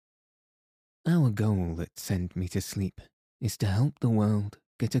Our goal at Send Me to Sleep is to help the world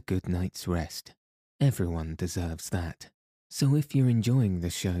get a good night's rest. Everyone deserves that. So if you're enjoying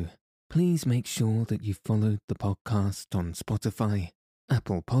the show, please make sure that you've followed the podcast on Spotify,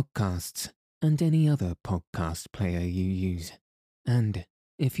 Apple Podcasts, and any other podcast player you use. And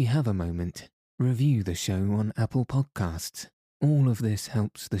if you have a moment, review the show on Apple Podcasts. All of this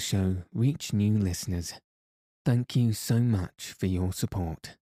helps the show reach new listeners. Thank you so much for your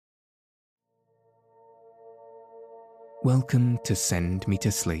support. Welcome to Send Me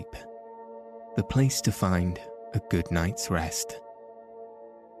to Sleep, the place to find a good night's rest.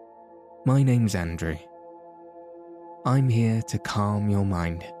 My name's Andrew. I'm here to calm your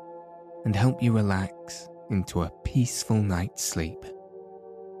mind and help you relax into a peaceful night's sleep.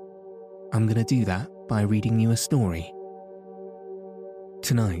 I'm going to do that by reading you a story.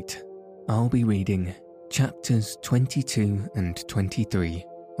 Tonight, I'll be reading chapters 22 and 23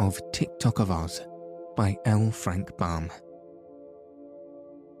 of TikTok of Oz by L. Frank Baum.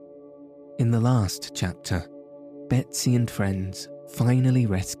 In the last chapter, Betsy and friends finally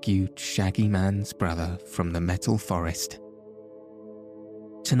rescued Shaggy Man's brother from the metal forest.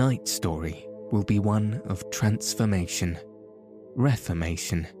 Tonight's story will be one of transformation,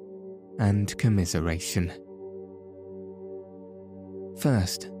 reformation, and commiseration.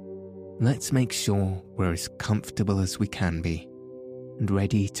 First, let's make sure we're as comfortable as we can be and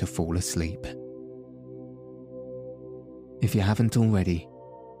ready to fall asleep. If you haven't already,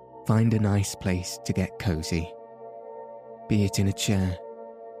 find a nice place to get cozy, be it in a chair,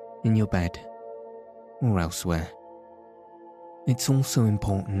 in your bed, or elsewhere. It's also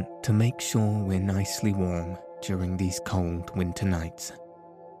important to make sure we're nicely warm during these cold winter nights.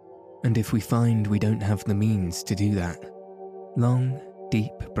 And if we find we don't have the means to do that, long,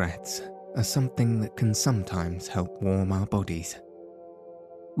 deep breaths are something that can sometimes help warm our bodies.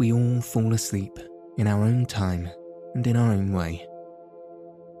 We all fall asleep in our own time and in our own way.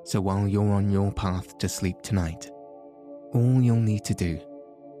 So while you're on your path to sleep tonight, all you'll need to do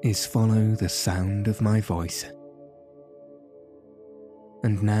is follow the sound of my voice.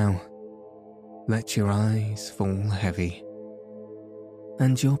 And now, let your eyes fall heavy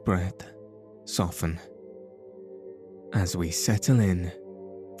and your breath soften as we settle in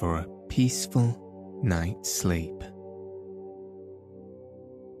for a peaceful night's sleep.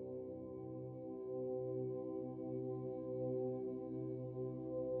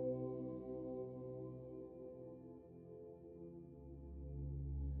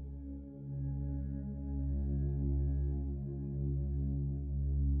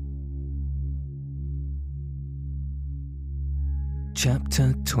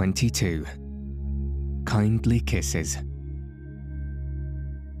 Chapter 22. Kindly Kisses.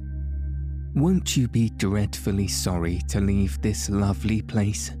 "Won't you be dreadfully sorry to leave this lovely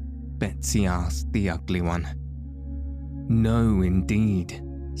place?" Betsy asked the ugly one. "No, indeed,"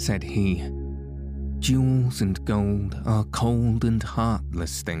 said he. "Jewels and gold are cold and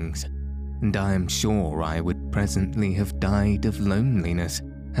heartless things, and I am sure I would presently have died of loneliness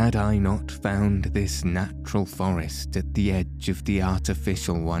had I not found this natural forest at the edge of the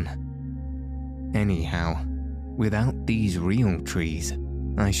artificial one. Anyhow, without these real trees,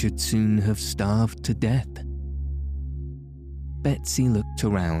 I should soon have starved to death." Betsy looked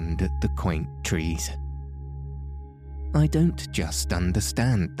around at the quaint trees. "I don't just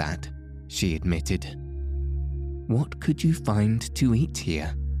understand that," she admitted. "What could you find to eat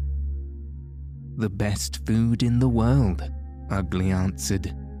here?" "The best food in the world," Ugly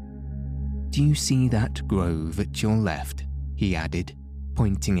answered. "Do you see that grove at your left?" he added,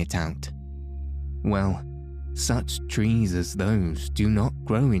 pointing it out. "Well, such trees as those do not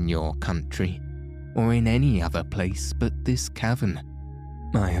grow in your country, or in any other place but this cavern.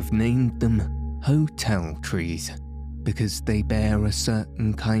 I have named them hotel trees, because they bear a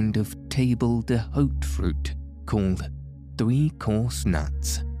certain kind of table d'hôte fruit called three-course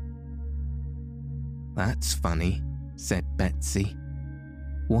nuts." "That's funny," said Betsy.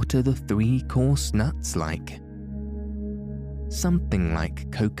 "What are the three-course nuts like?" "Something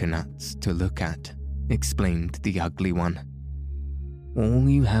like coconuts to look at," explained the ugly one. "All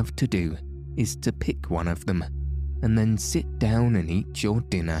you have to do is to pick one of them and then sit down and eat your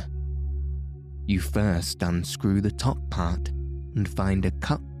dinner. You first unscrew the top part and find a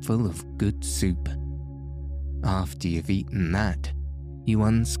cup full of good soup. After you've eaten that, you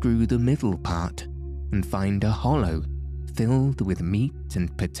unscrew the middle part and find a hollow filled with meat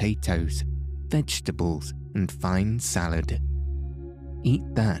and potatoes, vegetables and fine salad. Eat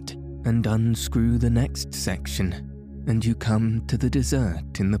that and unscrew the next section, and you come to the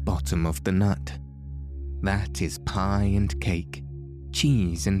dessert in the bottom of the nut. That is pie and cake,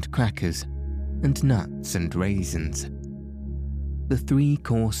 cheese and crackers, and nuts and raisins. The 3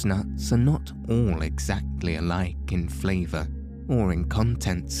 coarse nuts are not all exactly alike in flavour or in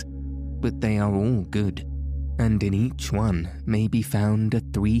contents, but they are all good, and in each one may be found a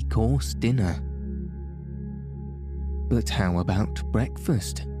 3-course dinner. "But how about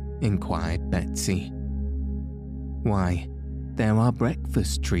breakfast?" inquired Betsy. "Why, there are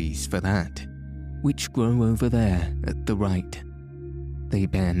breakfast trees for that, which grow over there at the right. They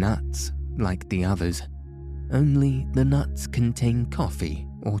bear nuts, like the others, only the nuts contain coffee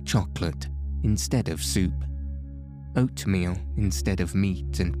or chocolate instead of soup, oatmeal instead of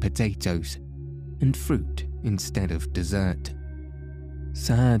meat and potatoes, and fruit instead of dessert.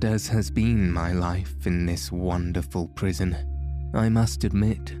 Sad as has been my life in this wonderful prison, I must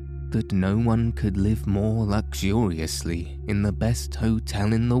admit that no one could live more luxuriously in the best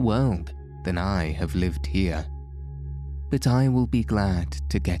hotel in the world than I have lived here. But I will be glad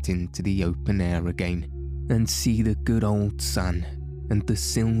to get into the open air again and see the good old sun and the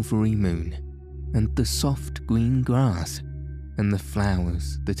silvery moon and the soft green grass and the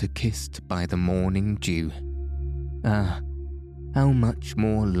flowers that are kissed by the morning dew. Ah, how much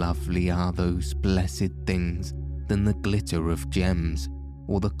more lovely are those blessed things than the glitter of gems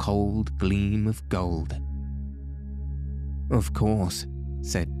or the cold gleam of gold." "Of course,"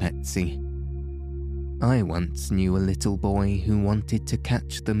 said Betsy. "I once knew a little boy who wanted to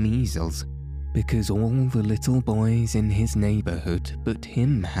catch the measles because all the little boys in his neighbourhood but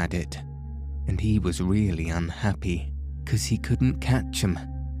him had it, and he was really unhappy because he couldn't catch 'em,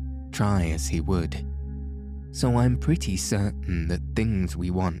 try as he would. So I'm pretty certain that things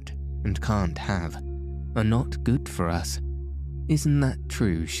we want and can't have are not good for us. Isn't that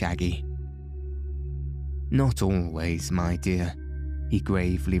true, Shaggy?" "Not always, my dear," he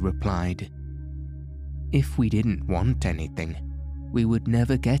gravely replied. "If we didn't want anything, we would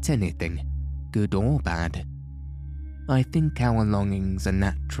never get anything, good or bad. I think our longings are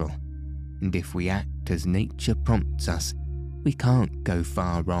natural, and if we act as nature prompts us, we can't go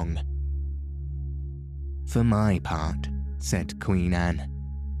far wrong." "For my part," said Queen Anne,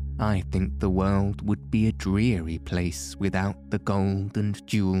 "I think the world would be a dreary place without the gold and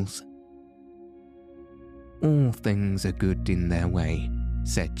jewels." "All things are good in their way,"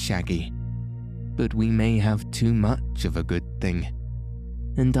 said Shaggy, "but we may have too much of a good thing,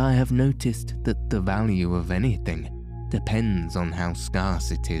 and I have noticed that the value of anything depends on how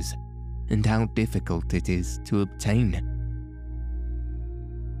scarce it is and how difficult it is to obtain."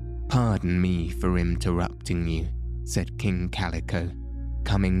 "Pardon me for interrupting you," said King Calico,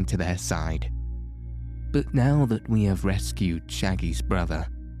 coming to their side. "But now that we have rescued Shaggy's brother,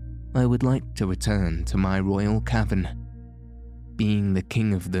 I would like to return to my royal cavern. Being the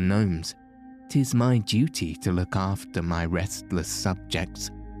king of the gnomes, 'tis my duty to look after my restless subjects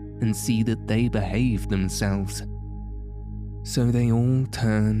and see that they behave themselves." So they all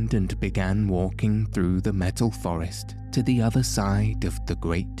turned and began walking through the metal forest to the other side of the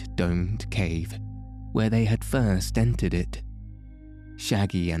great domed cave, where they had first entered it.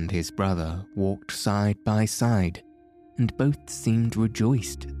 Shaggy and his brother walked side by side, and both seemed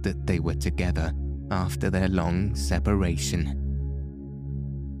rejoiced that they were together after their long separation.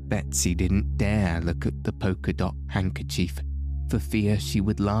 Betsy didn't dare look at the polka-dot handkerchief for fear she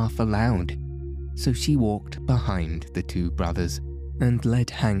would laugh aloud, so she walked behind the 2 brothers and led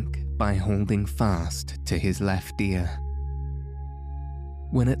Hank by holding fast to his left ear.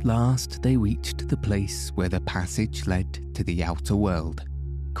 When at last they reached the place where the passage led to the outer world,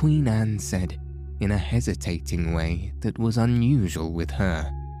 Queen Anne said, in a hesitating way that was unusual with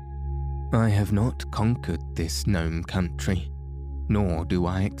her, "I have not conquered this gnome country, nor do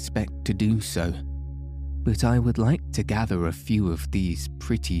I expect to do so, but I would like to gather a few of these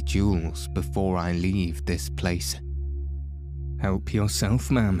pretty jewels before I leave this place." "Help yourself,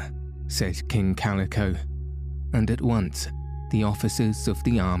 ma'am," said King Calico, and at once the officers of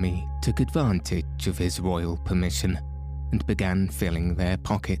the army took advantage of his royal permission and began filling their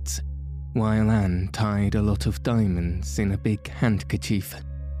pockets, while Anne tied a lot of diamonds in a big handkerchief.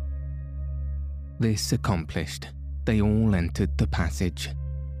 This accomplished, they all entered the passage,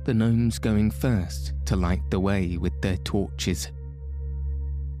 the gnomes going first to light the way with their torches.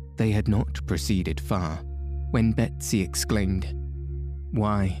 They had not proceeded far when Betsy exclaimed,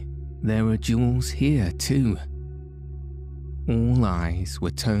 "Why, there are jewels here too!" All eyes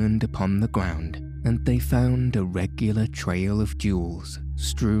were turned upon the ground, and they found a regular trail of jewels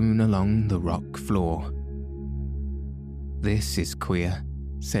strewn along the rock floor. "This is queer,"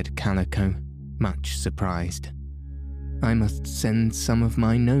 said Calico, much surprised. "I must send some of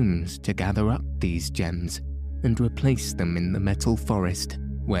my gnomes to gather up these gems and replace them in the metal forest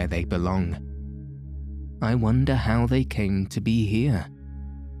where they belong. I wonder how they came to be here."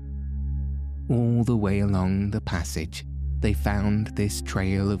 All the way along the passage, they found this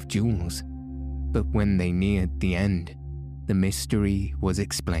trail of jewels, but when they neared the end, the mystery was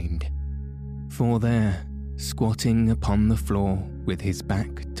explained. For there, squatting upon the floor with his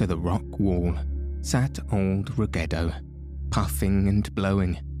back to the rock wall, sat old Ruggedo, puffing and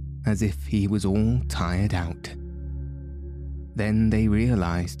blowing as if he was all tired out. Then they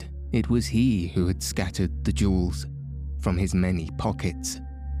realized it was he who had scattered the jewels from his many pockets,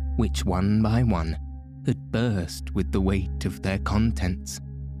 which one by one had burst with the weight of their contents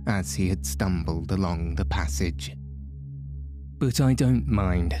as he had stumbled along the passage. "But I don't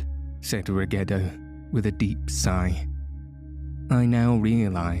mind," said Ruggedo with a deep sigh. "I now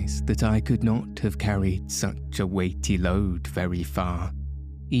realize that I could not have carried such a weighty load very far,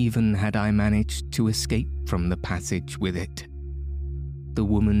 even had I managed to escape from the passage with it. The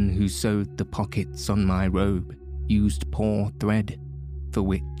woman who sewed the pockets on my robe used poor thread, for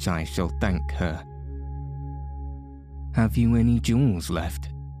which I shall thank her." "Have you any jewels left?"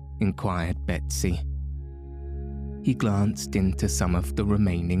 inquired Betsy. He glanced into some of the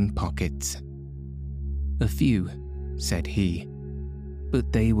remaining pockets. "A few," said he,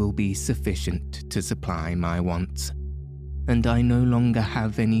 "but they will be sufficient to supply my wants, and I no longer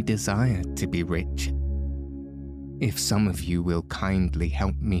have any desire to be rich. If some of you will kindly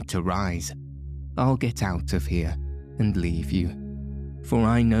help me to rise, I'll get out of here and leave you, for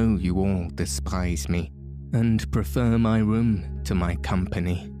I know you all despise me and prefer my room to my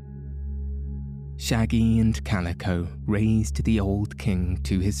company." Shaggy and Calico raised the old king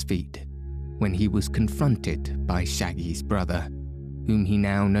to his feet when he was confronted by Shaggy's brother, whom he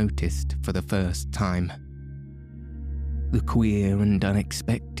now noticed for the first time. The queer and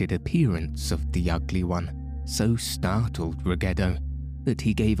unexpected appearance of the ugly one so startled Ruggedo that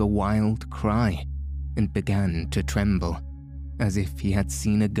he gave a wild cry and began to tremble, as if he had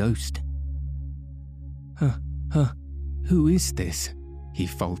seen a ghost. Who is this?" he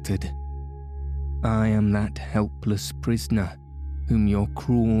faltered. "I am that helpless prisoner whom your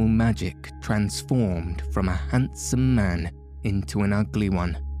cruel magic transformed from a handsome man into an ugly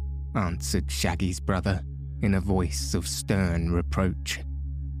one," answered Shaggy's brother in a voice of stern reproach.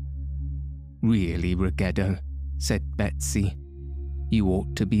 "Really, Ruggedo," said Betsy, "you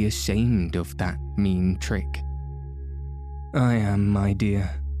ought to be ashamed of that mean trick." "I am, my dear,"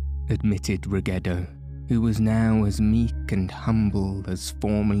 admitted Ruggedo, who was now as meek and humble as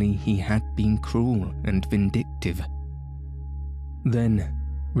formerly he had been cruel and vindictive. "Then,"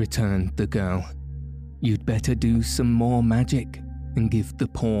 returned the girl, "you'd better do some more magic and give the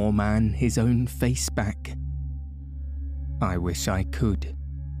poor man his own face back." "I wish I could,"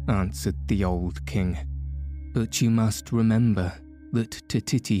 answered the old king, "but you must remember that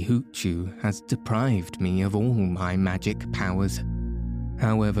Tititi Hoochoo has deprived me of all my magic powers.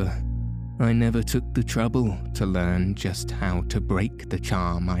 However, I never took the trouble to learn just how to break the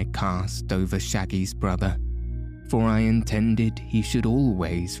charm I cast over Shaggy's brother, for I intended he should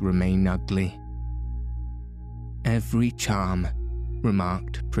always remain ugly." "Every charm,"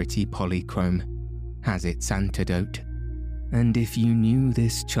 remarked pretty Polychrome, "has its antidote, and if you knew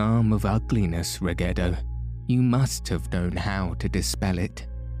this charm of ugliness, Ruggedo, you must have known how to dispel it."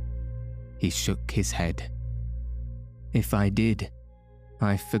 He shook his head. "If I did,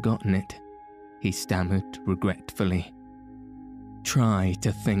 I've forgotten it," he stammered regretfully. "Try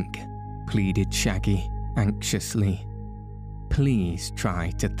to think," pleaded Shaggy anxiously. "Please try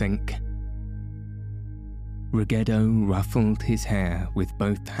to think." Ruggedo ruffled his hair with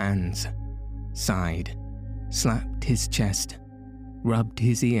both hands, sighed, slapped his chest, rubbed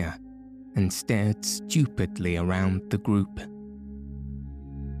his ear, and stared stupidly around the group.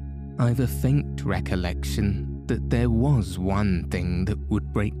 "I've a faint recollection that there was one thing that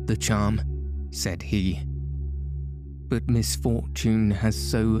would break the charm," said he. "But misfortune has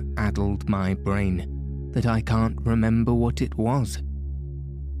so addled my brain that I can't remember what it was."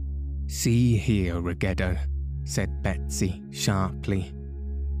 "See here, Ruggedo," said Betsy sharply.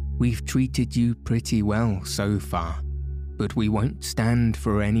 "We've treated you pretty well so far, but we won't stand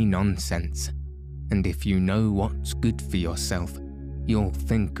for any nonsense, and if you know what's good for yourself, you'll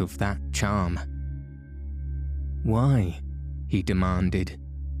think of that charm." "Why?" he demanded,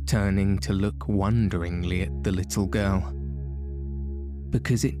 turning to look wonderingly at the little girl.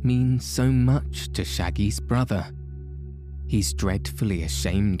 "Because it means so much to Shaggy's brother. He's dreadfully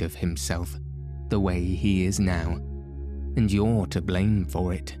ashamed of himself, the way he is now, and you're to blame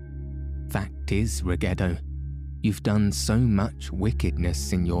for it. Fact is, Ruggedo, you've done so much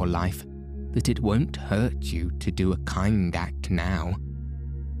wickedness in your life that it won't hurt you to do a kind act now."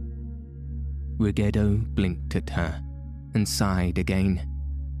 Ruggedo blinked at her and sighed again,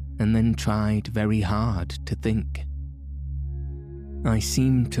 and then tried very hard to think. "I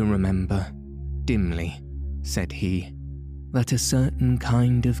seem to remember, dimly," said he, "that a certain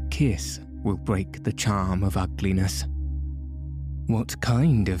kind of kiss will break the charm of ugliness." "What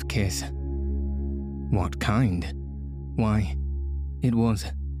kind of kiss?" "What kind? Why, it was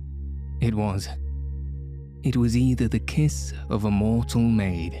either the kiss of a mortal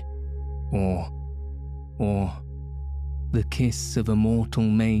maid, or the kiss of a mortal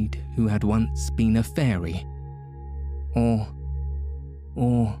maid who had once been a fairy, or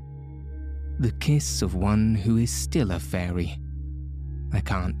the kiss of one who is still a fairy. I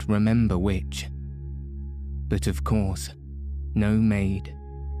can't remember which. But of course, no maid,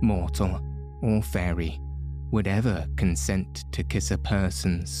 mortal or fairy, would ever consent to kiss a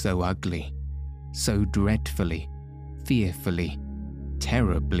person so ugly, so dreadfully, fearfully,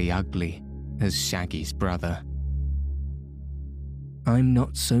 terribly ugly as Shaggy's brother." "I'm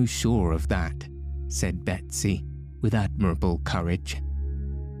not so sure of that," said Betsy with admirable courage.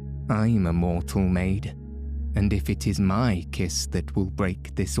 "I'm a mortal maid, and if it is my kiss that will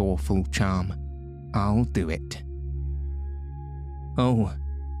break this awful charm, I'll do it." "Oh,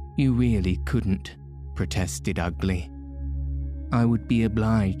 you really couldn't," protested Ugly. "I would be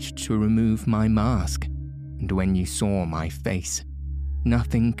obliged to remove my mask, and when you saw my face,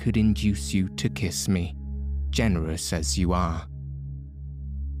 nothing could induce you to kiss me, generous as you are."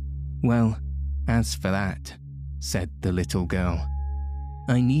 "Well, as for that," said the little girl,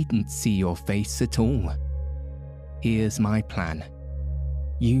 "I needn't see your face at all. Here's my plan.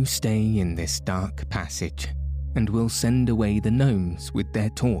 You stay in this dark passage, and we'll send away the gnomes with their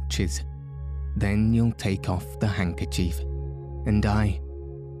torches. Then you'll take off the handkerchief, and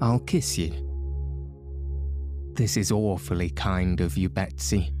I'll kiss you." "This is awfully kind of you,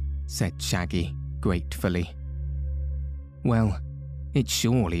 Betsy," said Shaggy gratefully. "Well, it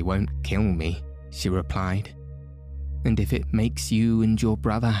surely won't kill me," she replied. "And if it makes you and your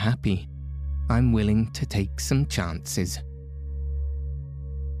brother happy, I'm willing to take some chances."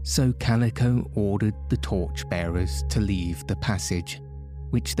 So Calico ordered the torchbearers to leave the passage,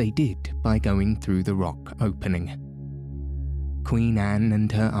 which they did by going through the rock opening. Queen Anne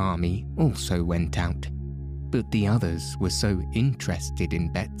and her army also went out, but the others were so interested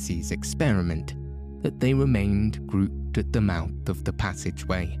in Betsy's experiment that they remained grouped at the mouth of the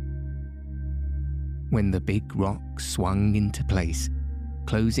passageway. When the big rock swung into place,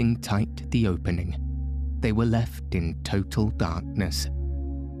 closing tight the opening, they were left in total darkness.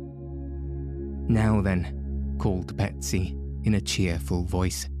 "Now then," called Betsy in a cheerful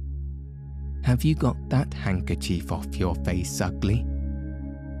voice, "have you got that handkerchief off your face, Ugly?"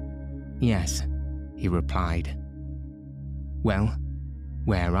 "Yes," he replied. "Well,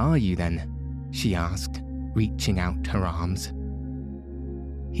 where are you then?" she asked, reaching out her arms.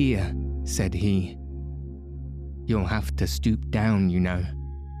 "Here," said he. "You'll have to stoop down, you know."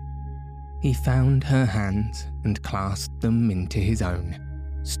 He found her hands and clasped them into his own,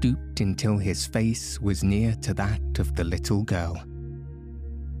 stooped until his face was near to that of the little girl.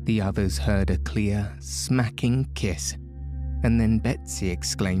 The others heard a clear, smacking kiss, and then Betsy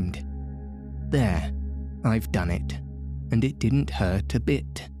exclaimed, "There, I've done it, and it didn't hurt a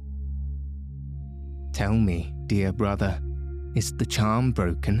bit." "Tell me, dear brother, is the charm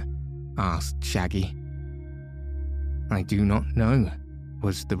broken?" asked Shaggy. "I do not know,"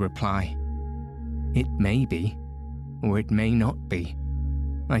 was the reply. "It may be, or it may not be.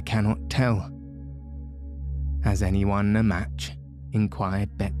 I cannot tell." "Has anyone a match?"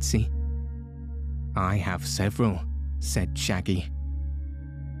 inquired Betsy. "I have several," said Shaggy.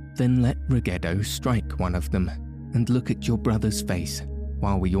 "Then let Ruggedo strike one of them and look at your brother's face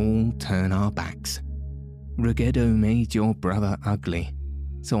while we all turn our backs. Ruggedo made your brother ugly,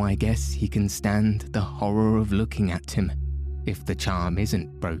 so I guess he can stand the horror of looking at him if the charm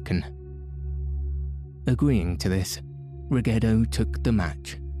isn't broken." Agreeing to this, Ruggedo took the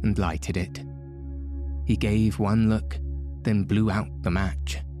match and lighted it. He gave one look, then blew out the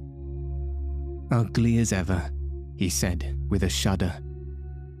match. "Ugly as ever," he said with a shudder.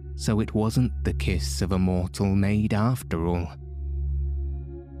 "So it wasn't the kiss of a mortal maid after all."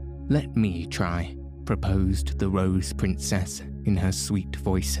 "Let me try," proposed the Rose Princess in her sweet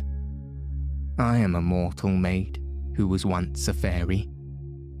voice. "I am a mortal maid who was once a fairy.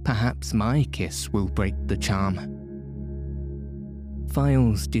 Perhaps my kiss will break the charm."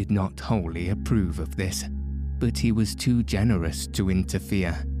 Files did not wholly approve of this, but he was too generous to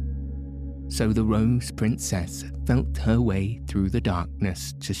interfere. So the Rose Princess felt her way through the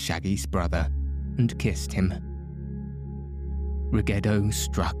darkness to Shaggy's brother and kissed him. Ruggedo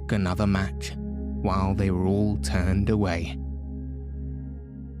struck another match while they were all turned away.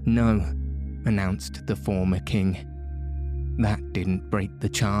 "No," announced the former king. "That didn't break the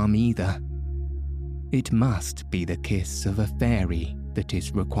charm either. It must be the kiss of a fairy that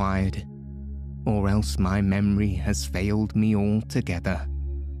is required, or else my memory has failed me altogether."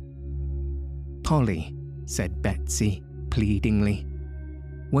 "Polly," said Betsy pleadingly,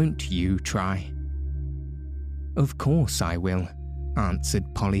 "won't you try?" "Of course I will,"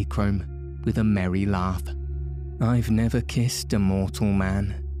 answered Polychrome with a merry laugh. "I've never kissed a mortal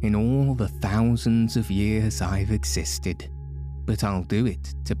man in all the thousands of years I've existed, but I'll do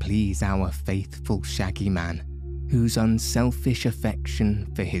it to please our faithful Shaggy Man, whose unselfish affection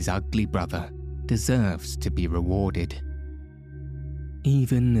for his ugly brother deserves to be rewarded."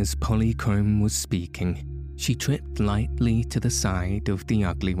 Even as Polychrome was speaking, she tripped lightly to the side of the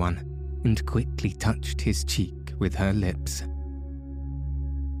ugly one and quickly touched his cheek with her lips.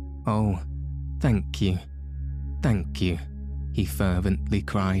 "Oh, thank you, he fervently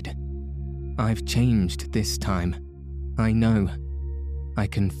cried. "I've changed this time. I know. I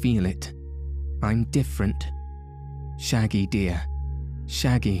can feel it. I'm different. Shaggy dear,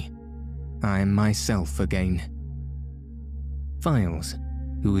 Shaggy, I am myself again." Files,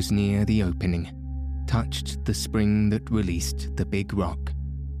 who was near the opening, touched the spring that released the big rock,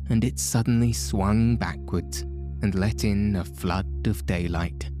 and it suddenly swung backwards and let in a flood of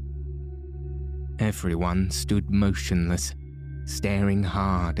daylight. Everyone stood motionless, staring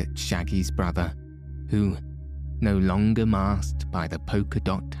hard at Shaggy's brother, who, no longer masked by the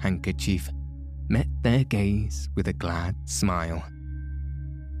polka-dot handkerchief, met their gaze with a glad smile.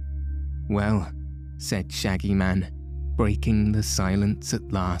 "Well," said Shaggy Man, breaking the silence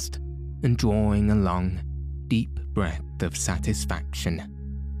at last and drawing a long, deep breath of satisfaction.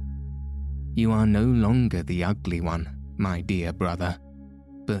 "You are no longer the ugly one, my dear brother,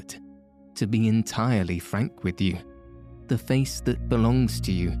 but, to be entirely frank with you, the face that belongs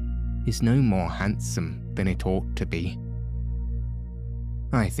to you is no more handsome than it ought to be."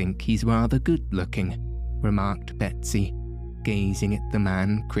 "I think he's rather good-looking," remarked Betsy, gazing at the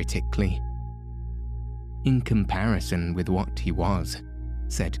man critically. "In comparison with what he was,"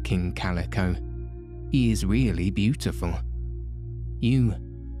 said King Calico, "he is really beautiful. You,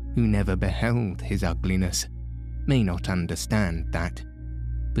 who never beheld his ugliness, may not understand that,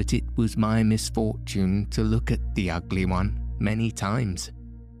 but it was my misfortune to look at the ugly one many times,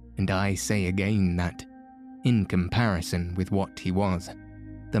 and I say again that, in comparison with what he was,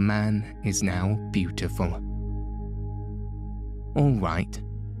 the man is now beautiful." "All right,"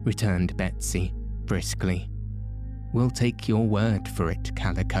 returned Betsy briskly. "We'll take your word for it,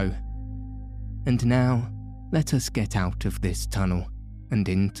 Calico. And now, let us get out of this tunnel and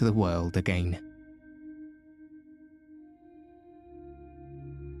into the world again."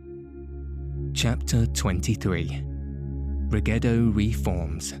 Chapter 23. Ruggedo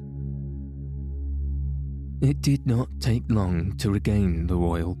Reforms. It did not take long to regain the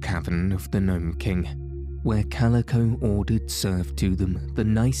royal cavern of the Gnome King, where Calico ordered served to them the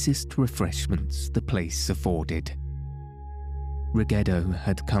nicest refreshments the place afforded. Ruggedo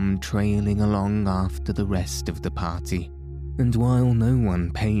had come trailing along after the rest of the party, and while no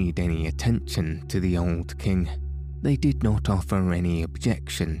one paid any attention to the old king, they did not offer any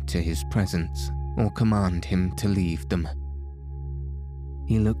objection to his presence or command him to leave them.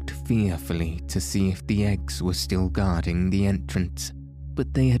 He looked fearfully to see if the eggs were still guarding the entrance,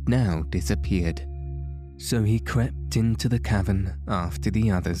 but they had now disappeared. So he crept into the cavern after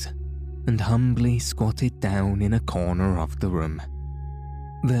the others and humbly squatted down in a corner of the room.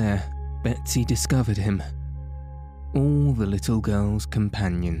 There, Betsy discovered him. All the little girl's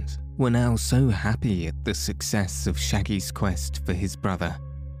companions were now so happy at the success of Shaggy's quest for his brother,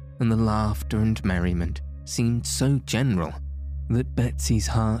 and the laughter and merriment seemed so general that Betsy's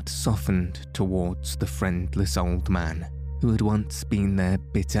heart softened towards the friendless old man who had once been their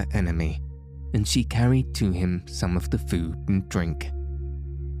bitter enemy, and she carried to him some of the food and drink.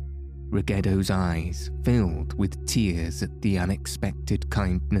 Ruggedo's eyes filled with tears at the unexpected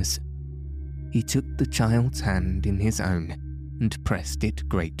kindness. He took the child's hand in his own and pressed it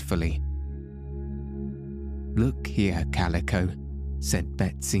gratefully. "Look here, Calico," said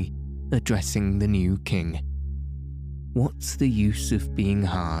Betsy, addressing the new king. "What's the use of being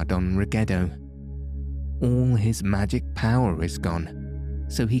hard on Ruggedo? All his magic power is gone,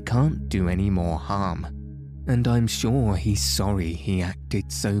 so he can't do any more harm, and I'm sure he's sorry he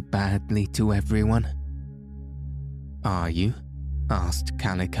acted so badly to everyone." "Are you?" asked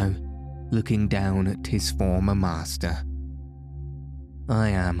Calico, looking down at his former master. "I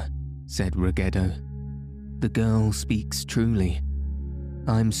am," said Ruggedo. "The girl speaks truly.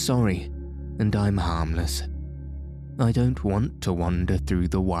 I'm sorry, and I'm harmless. I don't want to wander through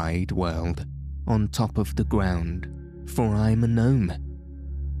the wide world on top of the ground, for I'm a gnome.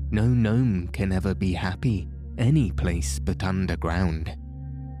 No gnome can ever be happy any place but underground."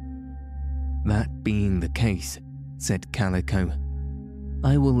 "That being the case," said Calico,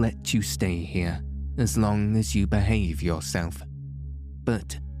 "I will let you stay here as long as you behave yourself.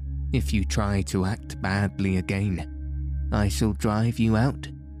 But if you try to act badly again, I shall drive you out,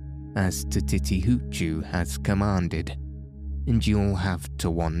 as Tititi Hoochoo has commanded, and you'll have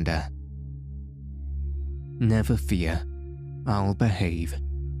to wander." "Never fear, I'll behave,"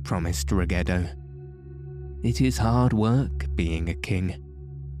 promised Ruggedo. "It is hard work being a king,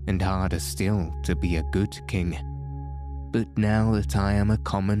 and harder still to be a good king. But now that I am a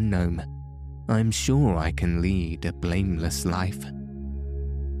common gnome, I'm sure I can lead a blameless life."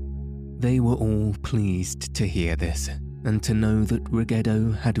 They were all pleased to hear this, and to know that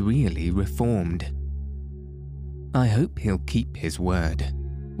Ruggedo had really reformed. "I hope he'll keep his word,"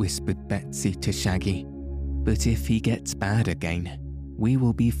 whispered Betsy to Shaggy. "But if he gets bad again, we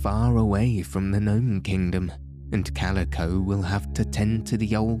will be far away from the Gnome Kingdom, and Calico will have to tend to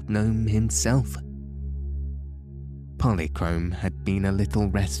the old gnome himself." Polychrome had been a little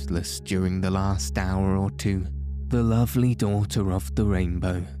restless during the last hour or two. The lovely daughter of the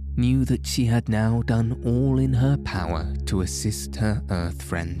rainbow knew that she had now done all in her power to assist her Earth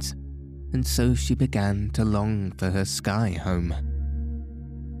friends, and so she began to long for her sky home.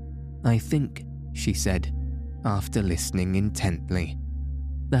 "I think," she said, after listening intently,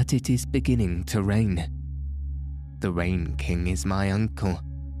 "that it is beginning to rain. The Rain King is my uncle,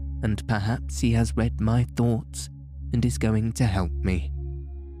 and perhaps he has read my thoughts and is going to help me.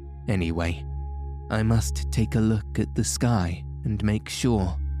 Anyway, I must take a look at the sky and make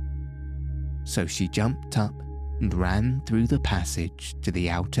sure." So she jumped up and ran through the passage to the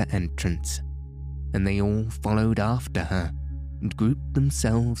outer entrance, and they all followed after her and grouped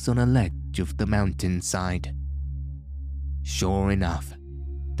themselves on a ledge of the mountainside. Sure enough,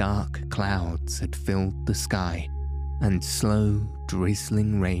 dark clouds had filled the sky, and slow,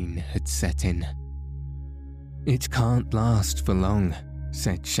 drizzling rain had set in. "It can't last for long,"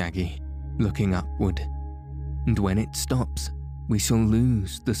 said Shaggy, looking upward, "and when it stops, we shall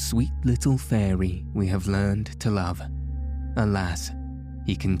lose the sweet little fairy we have learned to love. Alas,"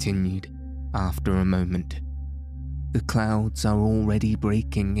 he continued, after a moment, "the clouds are already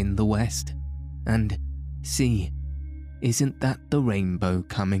breaking in the west, and, see, isn't that the rainbow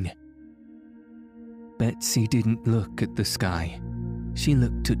coming?" Betsy didn't look at the sky. She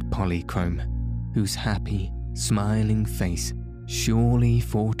looked at Polychrome, whose happy, smiling face surely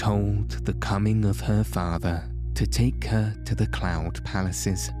foretold the coming of her father to take her to the cloud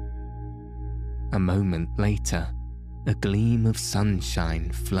palaces. A moment later, a gleam of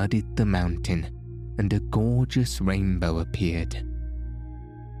sunshine flooded the mountain, and a gorgeous rainbow appeared.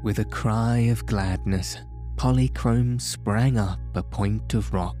 With a cry of gladness, Polychrome sprang up a point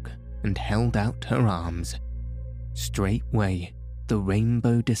of rock and held out her arms. Straightway, the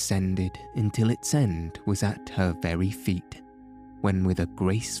rainbow descended until its end was at her very feet, when with a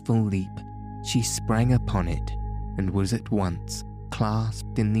graceful leap, she sprang upon it and was at once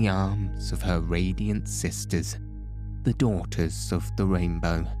clasped in the arms of her radiant sisters, the daughters of the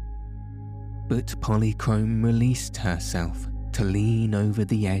rainbow. But Polychrome released herself to lean over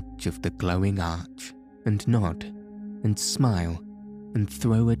the edge of the glowing arch and nod and smile and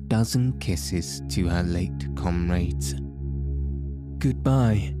throw a dozen kisses to her late comrades.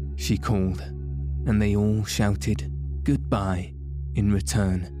 "Goodbye," she called, and they all shouted "Goodbye" in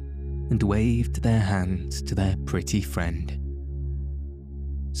return and waved their hands to their pretty friend.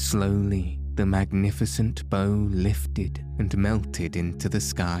 Slowly, the magnificent bow lifted and melted into the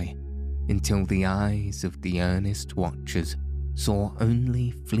sky until the eyes of the earnest watchers saw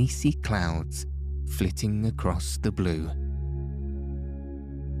only fleecy clouds flitting across the blue.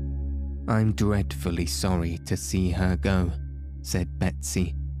 "I'm dreadfully sorry to see her go," said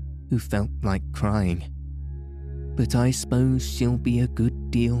Betsy, who felt like crying. "But I suppose she'll be a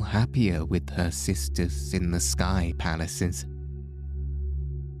good deal happier with her sisters in the sky palaces."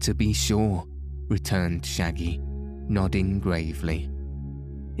 "To be sure," returned Shaggy, nodding gravely.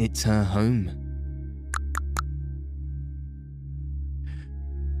 "It's her home."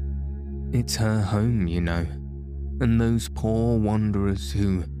 "It's her home, you know, and those poor wanderers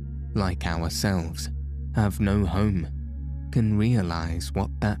who, like ourselves, have no home, can realize what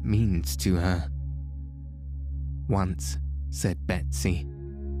that means to her." "Once," said Betsy,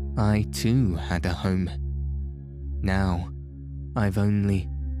 "I too had a home. Now, I've only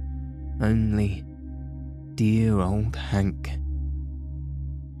dear old Hank."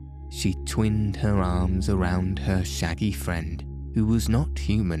 She twined her arms around her shaggy friend, who was not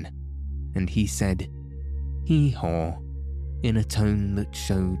human, and he said, "Hee-haw," in a tone that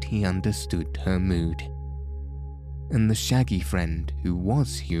showed he understood her mood. And the shaggy friend, who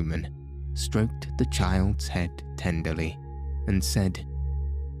was human, stroked the child's head tenderly and said,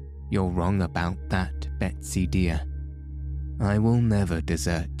 "You're wrong about that, Betsy dear. I will never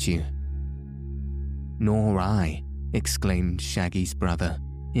desert you." "Nor I," exclaimed Shaggy's brother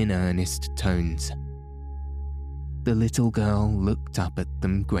in earnest tones. The little girl looked up at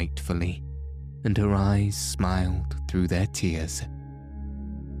them gratefully, and her eyes smiled through their tears.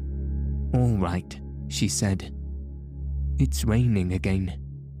 "All right," she said. "It's raining again,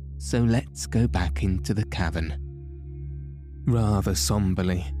 so let's go back into the cavern." Rather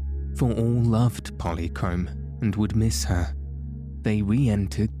somberly, for all loved Polychrome and would miss her, they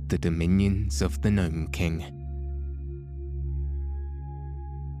re-entered the dominions of the Gnome King.